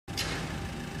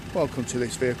Welcome to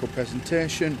this vehicle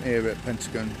presentation here at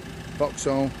Pentagon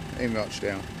Vauxhall in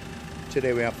Rochdale.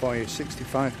 Today we have for you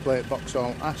 65 plate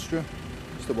Vauxhall Astra.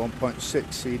 It's the 1.6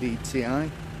 CDTI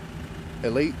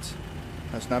Elite.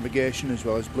 Has navigation as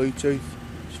well as Bluetooth.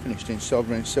 It's finished in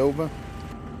sovereign silver.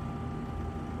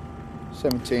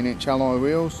 17-inch alloy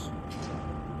wheels.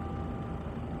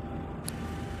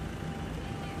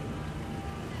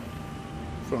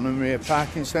 Front and rear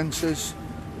parking sensors.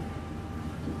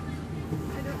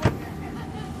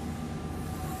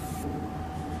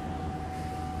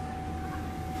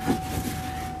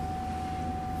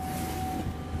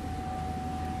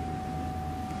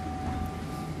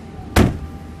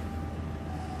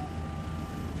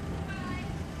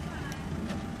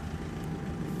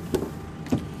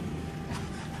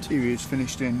 Interior is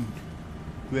finished in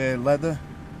grey leather,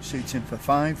 seating for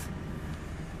 5.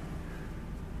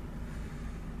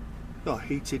 Got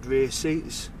heated rear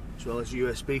seats as well as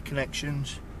USB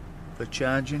connections for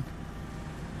charging.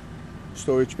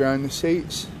 Storage behind the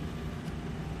seats.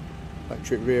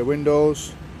 Electric rear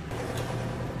windows.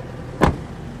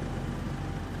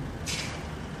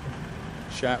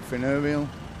 Sharp fin aerial.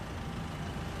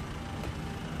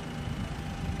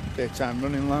 Daytime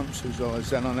running lamps as well as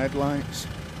xenon headlights.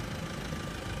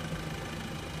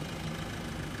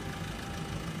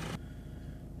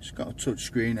 It's got a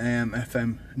touchscreen AM,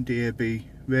 FM and DAB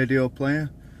radio player.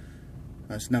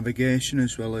 That's navigation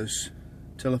as well as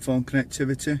telephone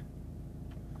connectivity.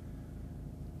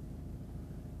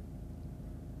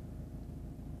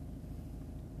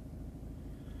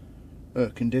 Air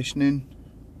conditioning,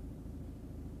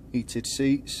 heated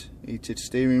seats, heated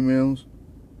steering wheels,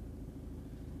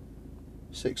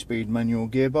 6-speed manual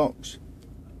gearbox.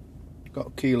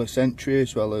 Got keyless entry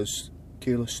as well as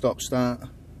keyless stop start.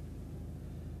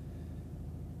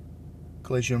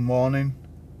 Collision warning.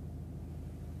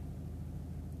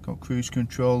 Got cruise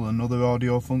control and other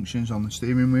audio functions on the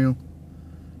steering wheel.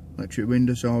 Electric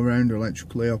windows all round,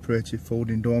 electrically operated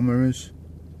folding door mirrors.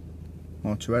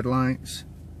 Auto headlights.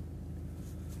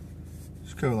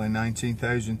 It's currently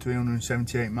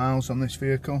 19,378 miles on this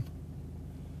vehicle.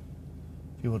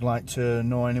 If you would like to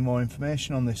know any more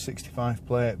information on this 65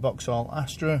 plate Vauxhall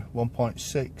Astra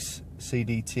 1.6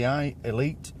 CDTI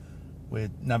Elite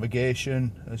with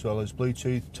navigation as well as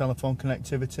Bluetooth telephone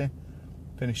connectivity,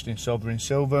 finished in sovereign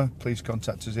silver, please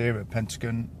contact us here at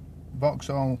Pentagon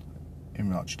Vauxhall in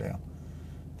Rochdale.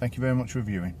 Thank you very much for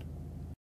viewing.